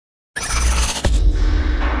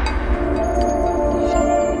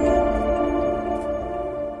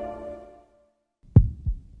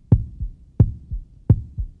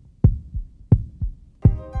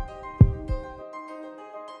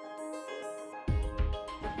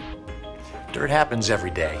Dirt happens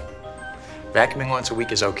every day. Vacuuming once a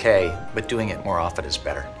week is okay, but doing it more often is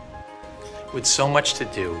better. With so much to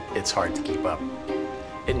do, it's hard to keep up.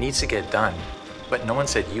 It needs to get done, but no one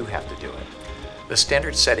said you have to do it. The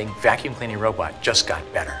standard setting vacuum cleaning robot just got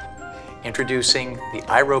better. Introducing the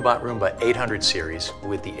iRobot Roomba 800 series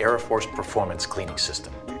with the AeroForce Performance Cleaning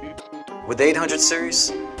System. With the 800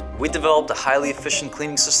 series, we developed a highly efficient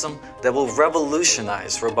cleaning system that will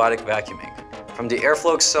revolutionize robotic vacuuming. From the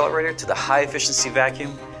airflow accelerator to the high-efficiency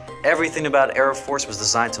vacuum, everything about AeroForce was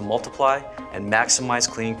designed to multiply and maximize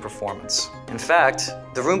cleaning performance. In fact,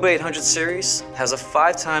 the Roomba 800 series has a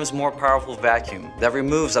 5 times more powerful vacuum that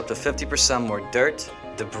removes up to 50% more dirt,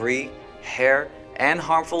 debris, hair, and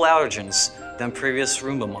harmful allergens than previous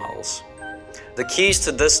Roomba models. The keys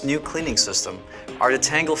to this new cleaning system are the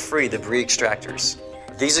tangle-free debris extractors.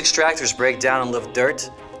 These extractors break down and lift dirt,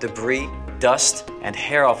 debris, dust, and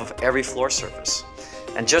hair off of every floor surface.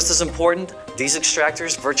 And just as important, these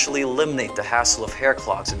extractors virtually eliminate the hassle of hair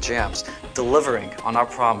clogs and jams, delivering on our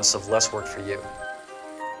promise of less work for you.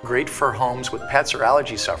 Great for homes with pets or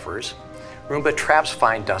allergy sufferers, Roomba traps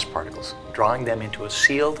fine dust particles, drawing them into a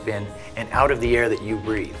sealed bin and out of the air that you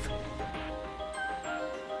breathe.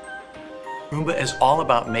 Roomba is all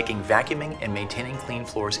about making vacuuming and maintaining clean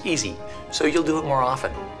floors easy, so you'll do it more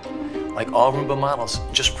often. Like all Roomba models,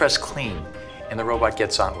 just press clean and the robot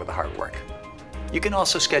gets on with the hard work. You can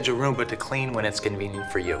also schedule Roomba to clean when it's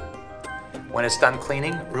convenient for you. When it's done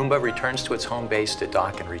cleaning, Roomba returns to its home base to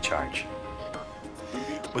dock and recharge.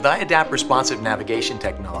 With iAdapt responsive navigation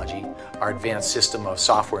technology, our advanced system of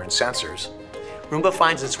software and sensors, Roomba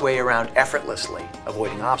finds its way around effortlessly,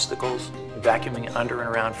 avoiding obstacles, vacuuming under and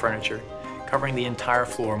around furniture, covering the entire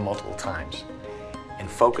floor multiple times, and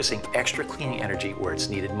focusing extra cleaning energy where it's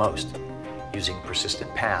needed most, using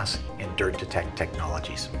persistent pass and dirt detect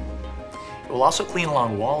technologies. It will also clean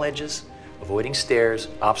along wall edges, avoiding stairs,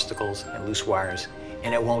 obstacles, and loose wires,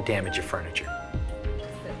 and it won't damage your furniture.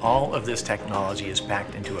 All of this technology is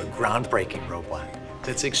packed into a groundbreaking robot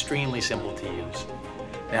that's extremely simple to use.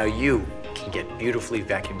 Now you can get beautifully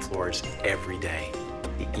vacuumed floors every day,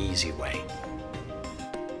 the easy way.